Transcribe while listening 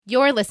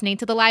You're listening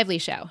to The Lively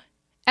Show,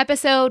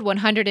 episode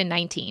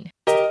 119.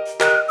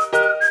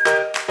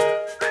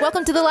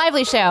 Welcome to The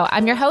Lively Show.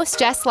 I'm your host,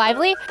 Jess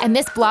Lively, and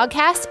this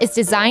blogcast is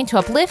designed to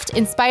uplift,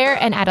 inspire,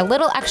 and add a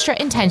little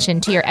extra intention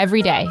to your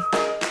everyday.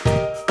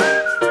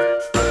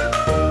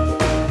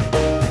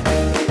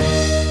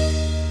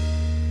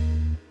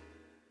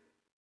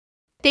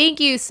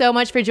 Thank you so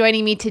much for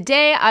joining me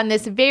today on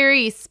this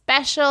very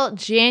special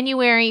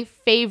January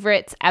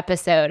favorites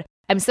episode.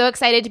 I'm so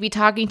excited to be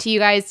talking to you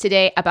guys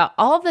today about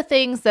all of the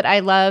things that I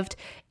loved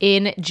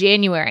in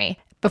January.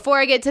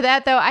 Before I get to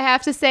that, though, I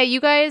have to say you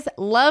guys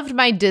loved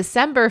my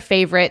December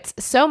favorites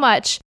so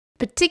much,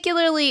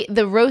 particularly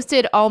the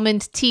roasted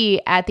almond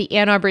tea at the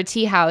Ann Arbor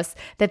Tea House,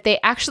 that they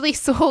actually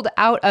sold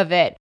out of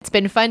it. It's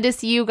been fun to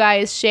see you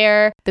guys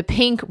share the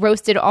pink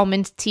roasted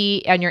almond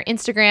tea on your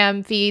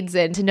Instagram feeds,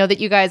 and to know that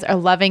you guys are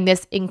loving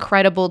this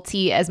incredible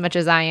tea as much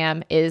as I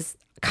am is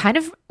kind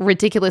of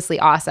ridiculously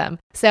awesome.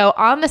 So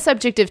on the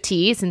subject of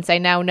tea, since I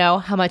now know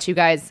how much you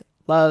guys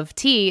love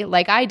tea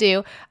like I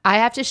do, I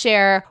have to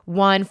share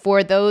one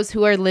for those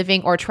who are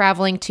living or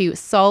traveling to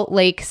Salt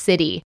Lake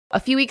City.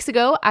 A few weeks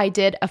ago, I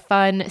did a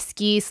fun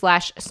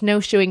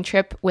ski/snowshoeing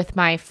trip with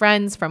my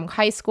friends from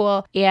high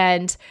school,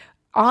 and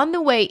on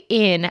the way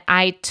in,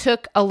 I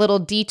took a little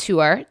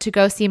detour to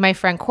go see my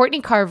friend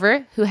Courtney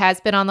Carver, who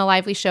has been on The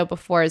Lively Show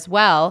before as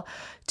well,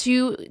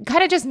 to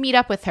kind of just meet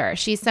up with her.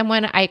 She's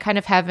someone I kind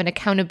of have an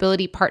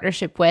accountability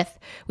partnership with.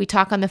 We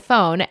talk on the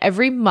phone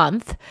every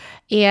month,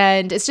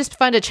 and it's just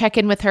fun to check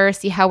in with her,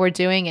 see how we're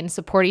doing, and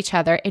support each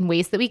other in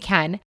ways that we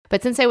can.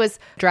 But since I was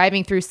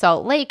driving through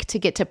Salt Lake to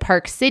get to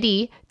Park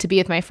City to be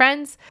with my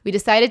friends, we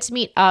decided to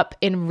meet up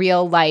in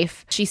real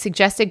life. She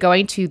suggested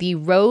going to the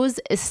Rose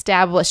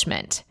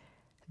Establishment.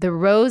 The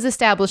Rose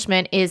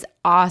Establishment is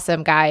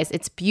awesome, guys.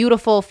 It's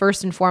beautiful,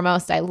 first and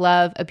foremost. I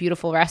love a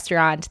beautiful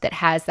restaurant that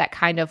has that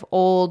kind of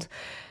old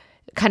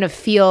kind of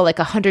feel like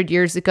 100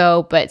 years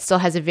ago, but still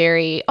has a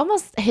very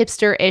almost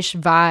hipster-ish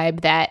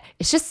vibe that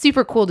it's just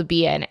super cool to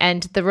be in.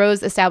 And the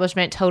Rose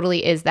Establishment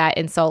totally is that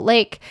in Salt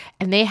Lake.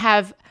 And they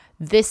have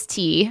this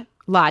tea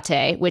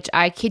latte, which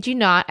I kid you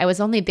not, I was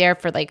only there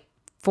for like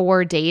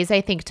 4 days,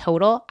 I think,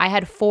 total. I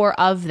had 4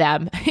 of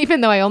them,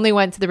 even though I only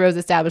went to the Rose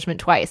Establishment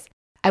twice.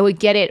 I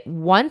would get it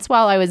once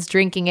while I was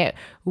drinking it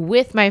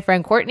with my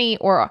friend Courtney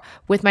or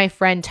with my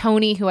friend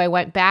Tony, who I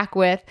went back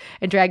with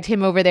and dragged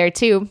him over there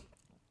too.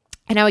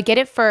 And I would get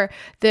it for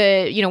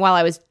while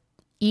I was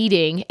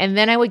eating, and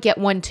then I would get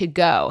one to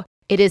go.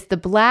 It is the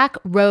Black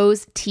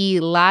Rose Tea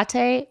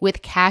Latte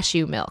with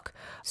cashew milk.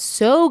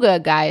 So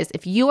good, guys.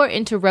 If you are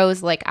into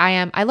rose like I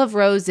am, I love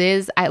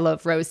roses. I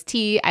love rose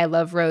tea. I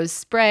love rose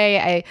spray.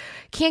 I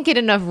can't get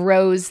enough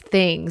rose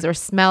things or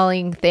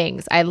smelling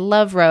things. I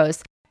love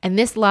rose. And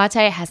this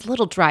latte has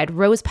little dried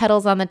rose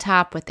petals on the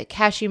top with the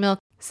cashew milk.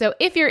 So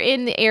if you're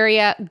in the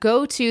area,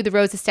 go to the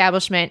Rose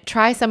Establishment,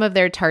 try some of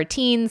their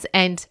tartines,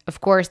 and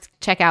of course,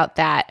 check out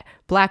that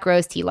Black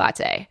Rose Tea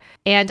Latte.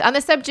 And on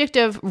the subject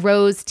of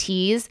rose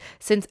teas,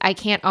 since I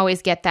can't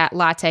always get that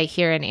latte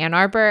here in Ann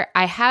Arbor,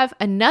 I have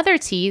another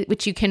tea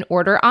which you can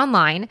order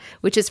online,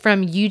 which is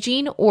from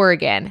Eugene,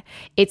 Oregon.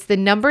 It's the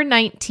number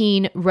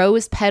 19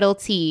 Rose Petal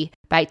Tea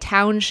by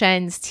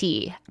Townshend's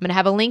Tea. I'm going to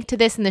have a link to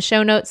this in the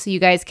show notes so you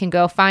guys can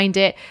go find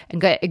it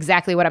and get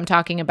exactly what I'm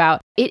talking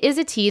about. It is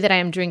a tea that I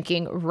am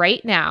drinking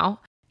right now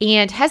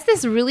and has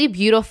this really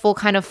beautiful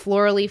kind of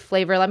florally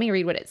flavor. Let me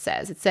read what it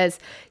says. It says,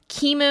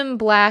 Keemim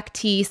black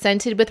tea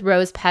scented with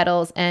rose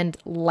petals and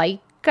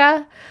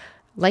lycha?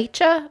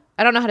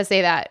 I don't know how to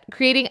say that.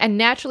 Creating a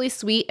naturally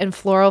sweet and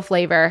floral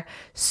flavor.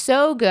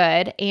 So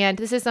good. And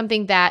this is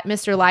something that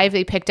Mr.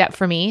 Lively picked up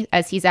for me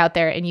as he's out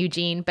there in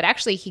Eugene. But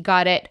actually, he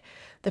got it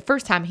the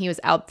first time he was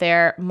out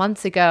there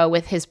months ago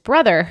with his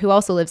brother, who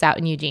also lives out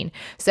in Eugene.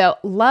 So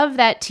love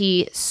that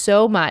tea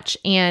so much,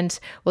 and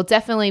we'll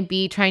definitely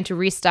be trying to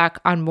restock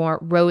on more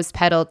rose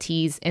petal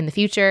teas in the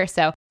future.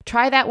 So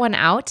try that one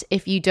out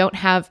if you don't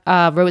have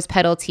a rose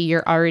petal tea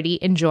you're already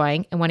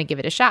enjoying and want to give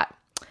it a shot.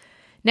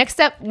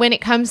 Next up, when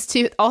it comes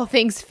to all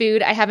things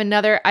food, I have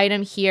another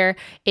item here.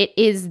 It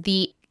is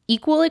the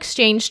Equal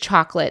Exchange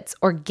Chocolates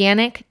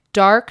Organic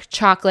Dark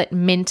Chocolate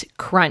Mint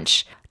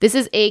Crunch. This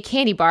is a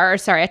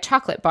a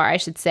chocolate bar, I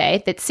should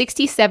say, that's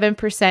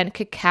 67%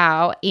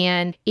 cacao,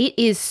 and it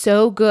is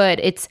so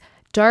good. It's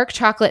dark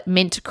chocolate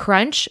mint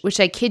crunch, which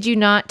I kid you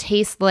not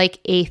tastes like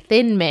a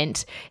Thin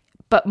Mint,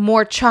 but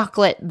more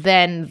chocolate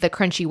than the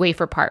crunchy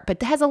wafer part,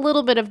 but it has a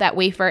little bit of that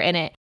wafer in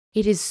it.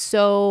 It is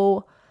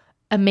so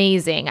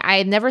amazing.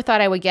 I never thought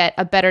I would get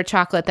a better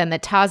chocolate than the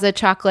Taza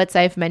chocolates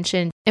I've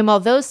mentioned. And while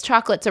those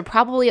chocolates are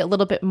probably a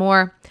little bit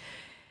more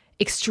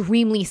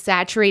extremely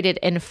saturated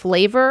in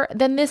flavor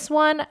than this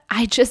one,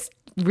 I just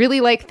really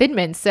like Thin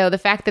Mints. So the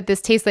fact that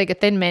this tastes like a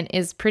Thin Mint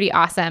is pretty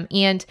awesome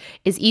and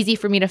is easy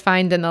for me to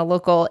find in the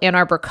local Ann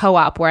Arbor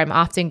co-op where I'm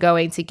often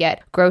going to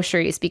get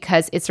groceries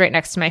because it's right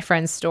next to my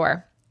friend's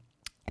store.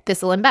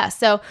 Thistle and Best.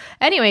 So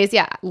anyways,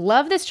 yeah,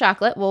 love this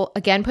chocolate. We'll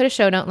again put a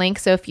show note link.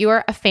 So if you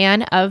are a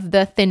fan of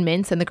the Thin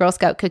Mints and the Girl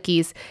Scout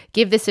cookies,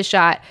 give this a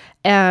shot.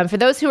 For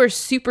those who are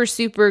super,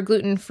 super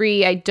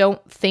gluten-free, I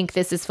don't think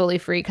this is fully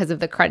free because of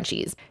the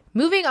crunchies.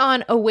 Moving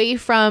on away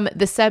from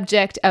the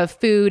subject of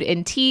food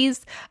and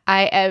teas,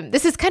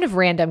 this is kind of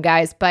random,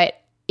 guys, but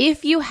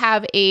if you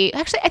have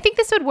actually, I think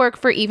this would work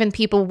for even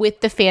people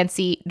with the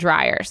fancy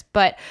dryers,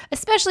 but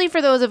especially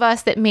for those of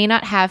us that may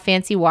not have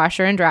fancy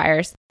washer and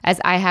dryers,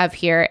 as I have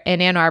here in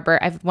Ann Arbor.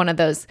 I have one of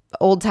those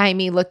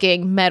old-timey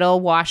looking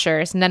metal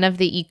washers, none of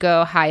the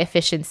eco high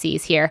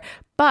efficiencies here.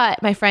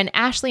 But my friend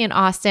Ashley in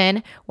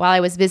Austin, while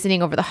I was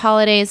visiting over the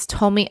holidays,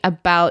 told me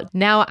about,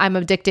 now I'm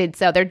addicted,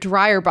 so they're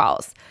dryer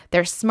balls.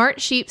 They're Smart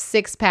Sheep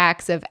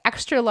 6-packs of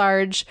extra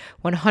large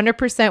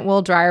 100%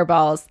 wool dryer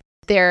balls.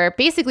 They're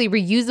basically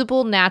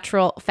reusable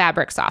natural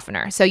fabric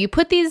softener. So you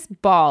put these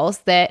balls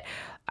that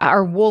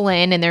are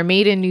woolen and they're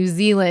made in New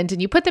Zealand, and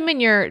you put them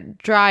in your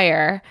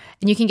dryer,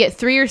 and you can get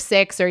 3 or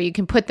 6, or you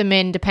can put them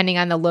in depending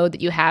on the load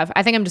that you have.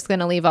 I think I'm just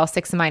going to leave all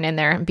 6 of mine in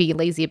there and be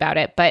lazy about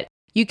it. But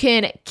you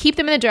can keep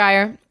them in the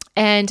dryer,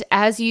 and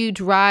as you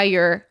dry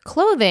your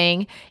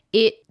clothing,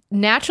 it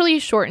naturally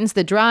shortens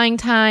the drying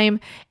time.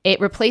 It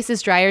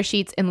replaces dryer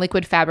sheets and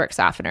liquid fabric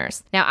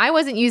softeners. Now, I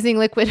wasn't using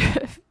liquid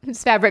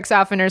fabric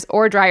softeners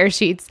or dryer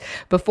sheets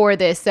before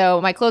this, so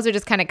my clothes are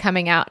just kind of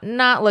coming out,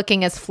 not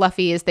looking as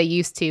fluffy as they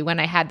used to when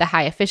I had the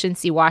high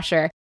efficiency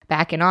washer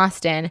back in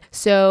Austin.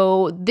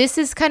 So this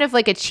is kind of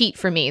like a cheat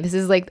for me. This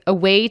is like a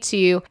way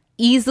to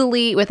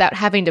easily, without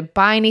having to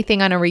buy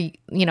anything on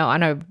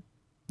a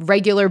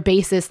regular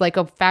basis, like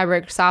a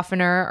fabric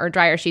softener or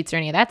dryer sheets or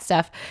any of that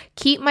stuff,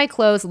 keep my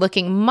clothes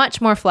looking much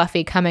more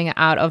fluffy coming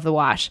out of the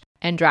wash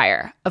and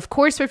dryer. Of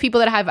course, for people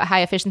that have a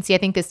high efficiency, I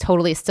think this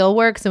totally still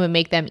works and would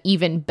make them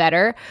even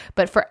better.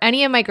 But for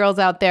any of my girls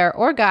out there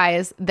or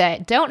guys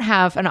that don't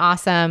have an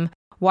awesome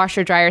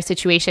washer dryer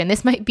situation,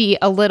 this might be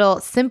a little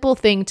simple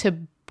thing to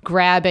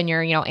grab in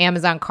your,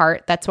 Amazon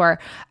cart. That's where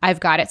I've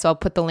got it. So I'll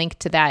put the link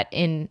to that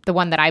in the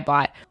one that I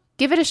bought.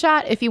 Give it a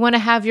shot if you want to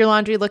have your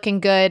laundry looking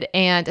good,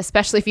 and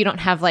especially if you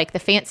don't have like the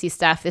fancy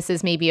stuff, this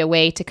is maybe a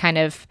way to kind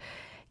of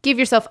give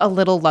yourself a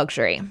little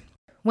luxury.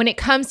 When it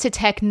comes to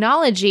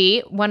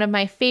technology, one of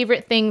my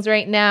favorite things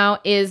right now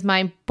is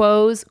my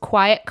Bose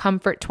Quiet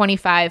Comfort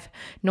 25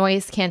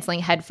 noise canceling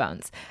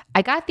headphones.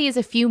 I got these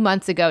a few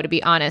months ago, to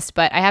be honest,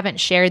 but I haven't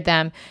shared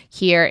them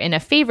here in a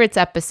favorites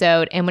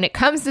episode. And when it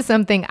comes to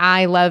something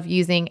I love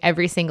using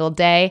every single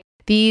day,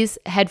 these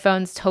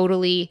headphones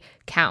totally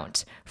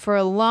count. For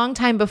a long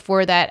time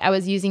before that, I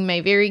was using my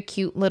very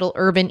cute little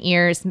Urban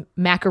Ears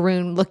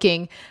macaroon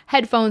looking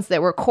headphones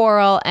that were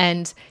coral,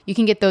 and you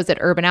can get those at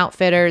Urban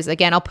Outfitters.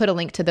 Again, I'll put a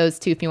link to those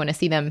too if you want to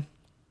see them.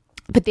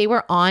 But they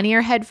were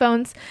on-ear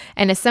headphones,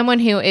 and as someone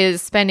who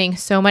is spending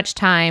so much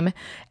time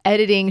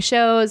editing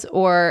shows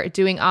or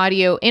doing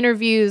audio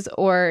interviews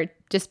or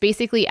just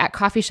basically at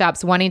coffee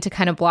shops wanting to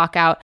kind of block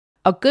out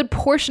a good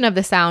portion of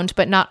the sound,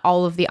 but not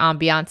all of the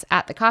ambiance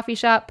at the coffee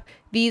shop,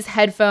 these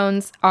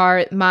headphones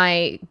are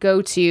my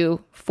go-to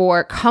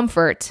for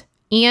comfort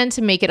and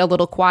to make it a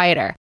little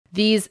quieter.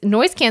 These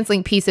noise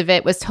canceling piece of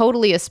it was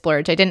totally a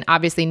splurge. I didn't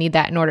obviously need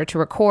that in order to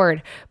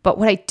record, but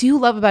what I do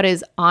love about it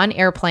is on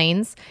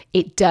airplanes,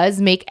 it does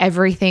make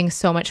everything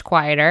so much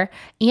quieter.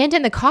 And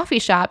in the coffee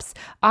shops,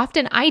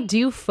 often I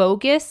do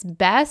focus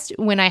best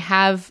when I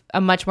have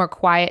a much more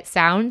quiet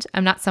sound.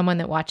 I'm not someone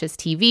that watches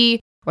TV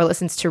or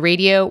listens to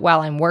radio while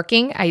I'm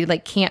working. I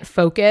can't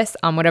focus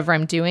on whatever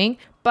I'm doing,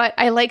 but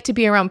I like to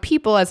be around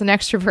people as an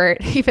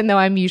extrovert, even though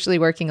I'm usually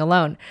working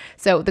alone.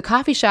 So the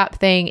coffee shop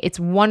thing, it's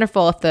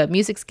wonderful if the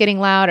music's getting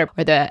loud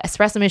or the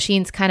espresso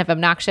machine's kind of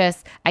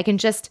obnoxious. I can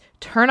just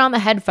turn on the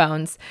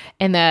headphones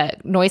and the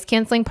noise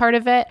canceling part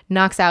of it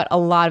knocks out a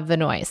lot of the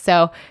noise.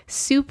 So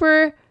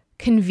super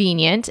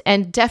convenient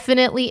and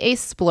definitely a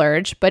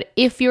splurge, but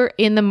if you're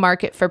in the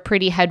market for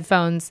pretty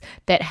headphones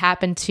that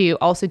happen to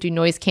also do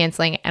noise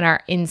canceling and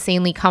are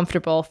insanely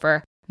comfortable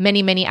for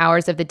many, many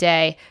hours of the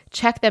day,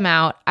 check them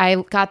out. I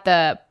got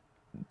the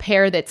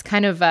pair that's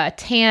kind of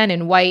tan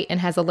and white and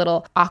has a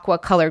little aqua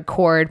colored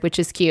cord, which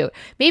is cute.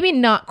 Maybe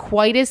not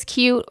quite as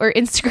cute or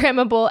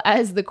Instagrammable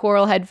as the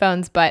coral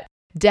headphones, but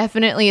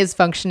definitely is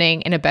functioning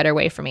in a better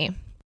way for me.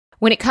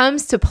 When it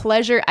comes to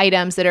pleasure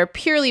items that are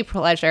purely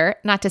pleasure,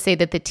 not to say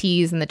that the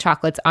teas and the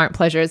chocolates aren't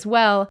pleasure as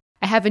well,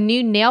 I have a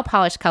new nail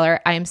polish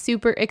color I am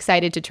super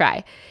excited to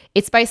try.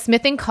 It's by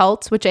Smith &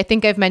 Cult, which I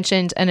think I've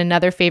mentioned in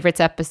another favorites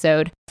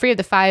episode, free of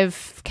the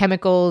 5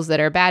 chemicals that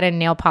are bad in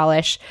nail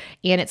polish,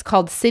 and it's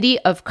called City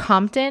of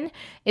Compton.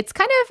 It's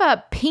kind of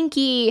a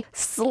pinky,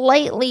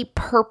 slightly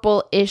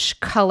purple-ish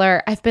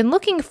color. I've been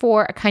looking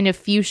for a kind of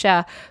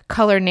fuchsia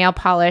color nail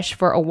polish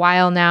for a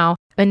while now,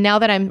 and now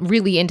that I'm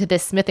really into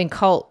this Smith &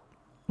 Cult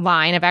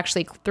line. I've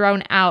actually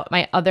thrown out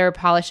my other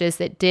polishes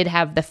that did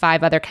have the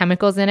 5 other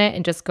chemicals in it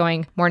and just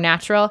going more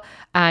natural.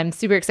 I'm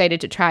super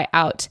excited to try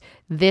out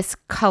this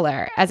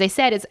color. As I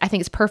said, I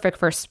think it's perfect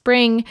for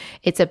spring.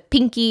 It's a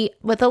pinky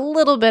with a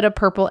little bit of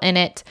purple in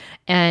it,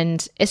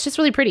 and it's just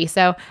really pretty.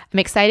 So I'm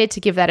excited to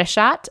give that a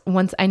shot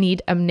once I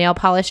need a nail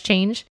polish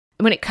change.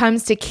 When it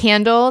comes to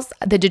candles,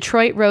 the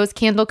Detroit Rose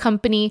Candle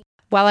Company,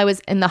 while I was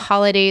in the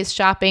holidays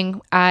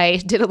shopping,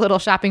 I did a little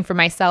shopping for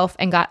myself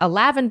and got a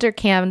lavender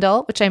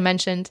candle, which I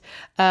mentioned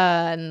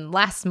in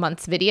last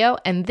month's video.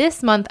 And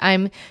this month,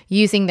 I'm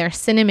using their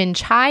cinnamon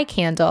chai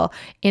candle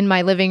in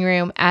my living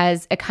room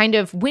as a kind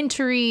of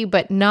wintry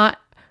but not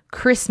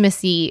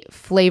Christmassy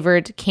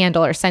flavored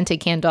candle or scented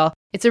candle.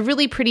 It's a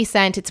really pretty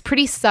scent. It's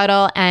pretty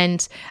subtle.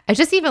 And I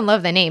just even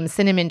love the name,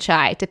 cinnamon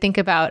chai. To think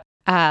about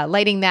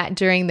lighting that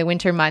during the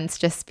winter months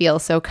just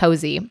feels so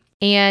cozy.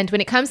 And when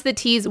it comes to the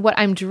teas, what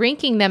I'm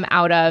drinking them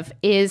out of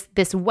is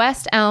this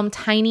West Elm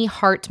Tiny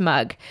Heart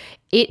mug.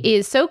 It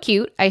is so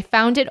cute. I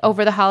found it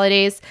over the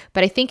holidays,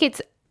 but I think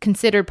it's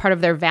considered part of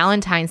their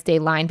Valentine's Day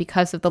line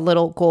because of the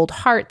little gold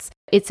hearts.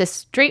 It's a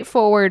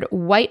straightforward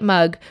white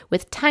mug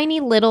with tiny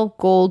little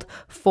gold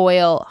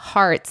foil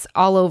hearts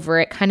all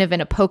over it, kind of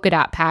in a polka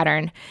dot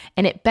pattern,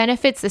 and it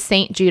benefits the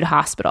St. Jude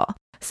Hospital.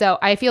 So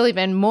I feel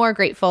even more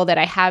grateful that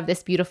I have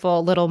this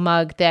beautiful little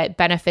mug that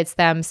benefits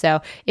them.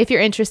 So if you're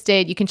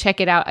interested, you can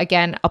check it out.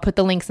 Again, I'll put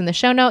the links in the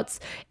show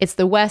notes. It's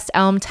the West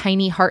Elm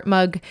Tiny Heart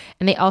mug.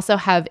 And they also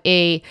have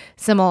a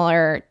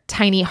similar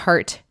tiny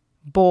heart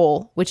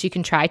bowl, which you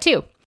can try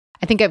too.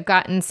 I think I've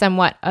gotten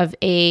somewhat of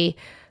a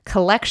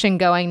collection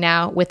going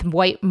now with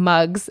white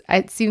mugs.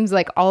 It seems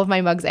like all of my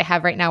mugs I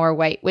have right now are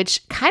white,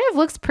 which kind of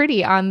looks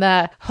pretty on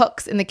the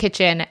hooks in the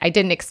kitchen. I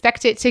didn't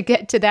expect it to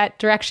get to that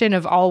direction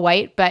of all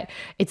white, but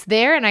it's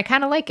there and I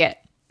kind of like it.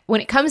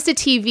 When it comes to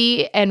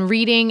TV and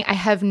reading, I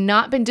have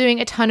not been doing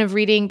a ton of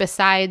reading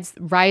besides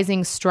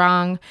Rising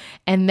Strong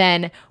and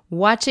then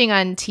watching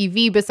on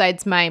TV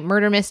besides my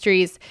murder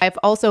mysteries. I've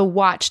also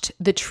watched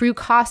the True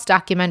Cost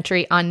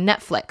documentary on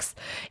Netflix.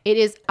 It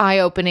is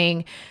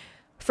eye-opening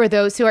for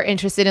those who are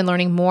interested in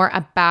learning more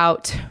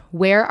about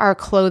where our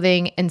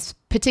clothing and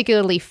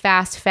particularly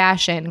fast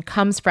fashion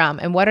comes from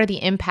and what are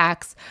the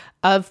impacts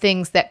of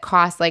things that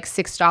cost like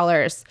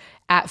 $6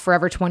 at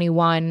Forever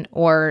 21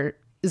 or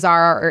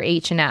Zara or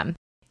H&M.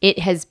 It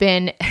has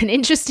been an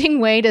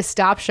interesting way to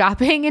stop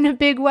shopping in a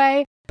big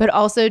way, but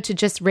also to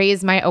just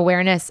raise my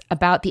awareness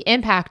about the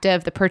impact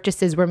of the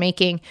purchases we're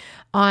making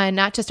on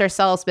not just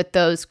ourselves, but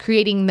those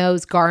creating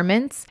those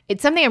garments.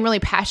 It's something I'm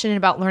really passionate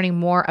about learning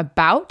more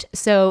about.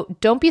 So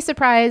don't be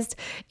surprised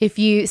if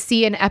you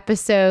see an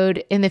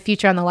episode in the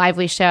future on the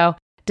Lively Show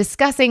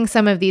discussing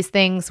some of these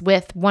things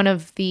with one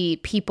of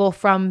the people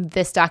from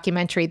this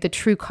documentary, The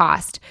True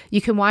Cost. You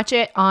can watch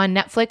it on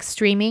Netflix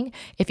streaming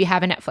if you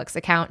have a Netflix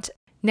account.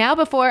 Now,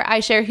 before I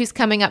share who's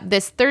coming up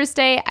this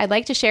Thursday, I'd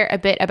like to share a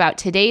bit about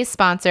today's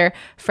sponsor,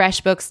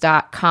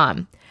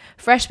 FreshBooks.com.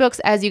 FreshBooks,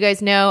 as you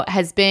guys know,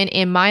 has been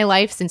in my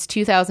life since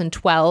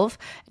 2012.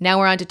 Now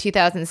we're on to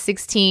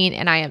 2016,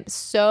 and I am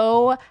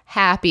so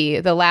happy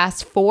the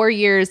last 4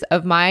 years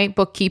of my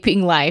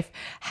bookkeeping life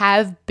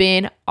have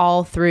been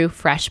all through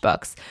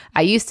FreshBooks.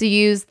 I used to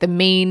use the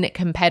main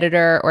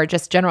competitor or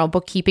just general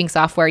bookkeeping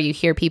software you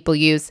hear people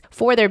use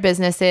for their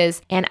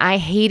businesses, and I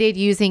hated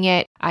using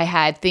it. I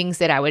had things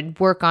that I would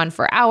work on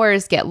for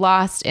hours, get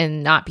lost,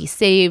 and not be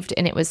saved,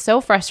 and it was so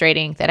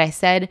frustrating that I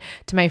said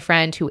to my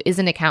friend who is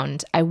an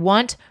accountant, I want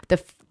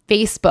the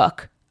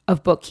Facebook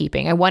of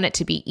bookkeeping. I want it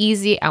to be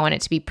easy. I want it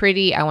to be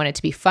pretty. I want it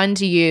to be fun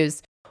to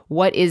use.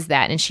 What is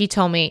that? And she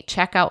told me,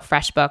 check out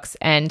FreshBooks.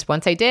 And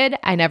once I did,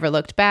 I never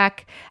looked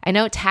back. I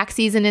know tax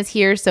season is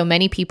here, so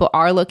many people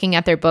are looking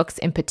at their books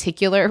in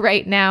particular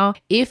right now.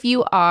 If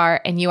you are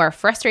and you are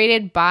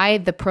frustrated by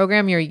the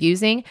program you're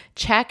using,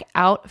 check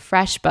out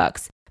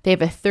FreshBooks. They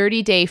have a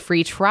 30-day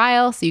free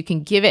trial, so you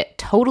can give it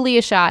totally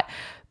a shot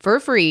for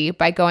free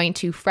by going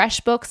to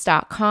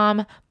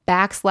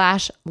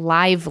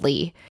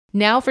freshbooks.com/lively.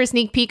 Now for a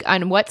sneak peek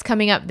on what's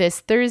coming up this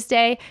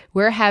Thursday,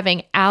 we're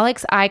having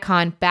Alex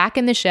Icon back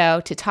in the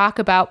show to talk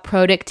about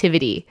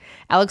productivity.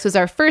 Alex was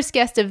our first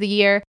guest of the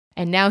year,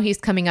 and now he's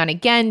coming on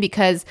again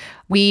because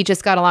we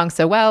just got along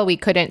so well. We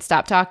couldn't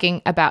stop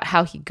talking about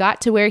how he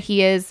got to where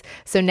he is.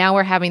 So now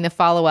we're having the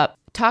follow-up,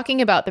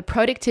 talking about the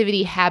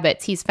productivity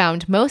habits he's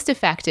found most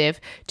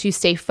effective to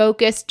stay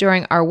focused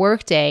during our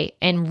workday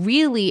and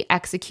really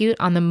execute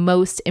on the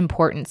most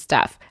important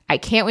stuff. I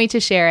can't wait to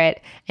share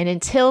it. And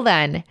until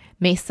then,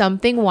 may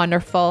something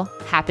wonderful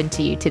happen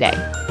to you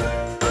today.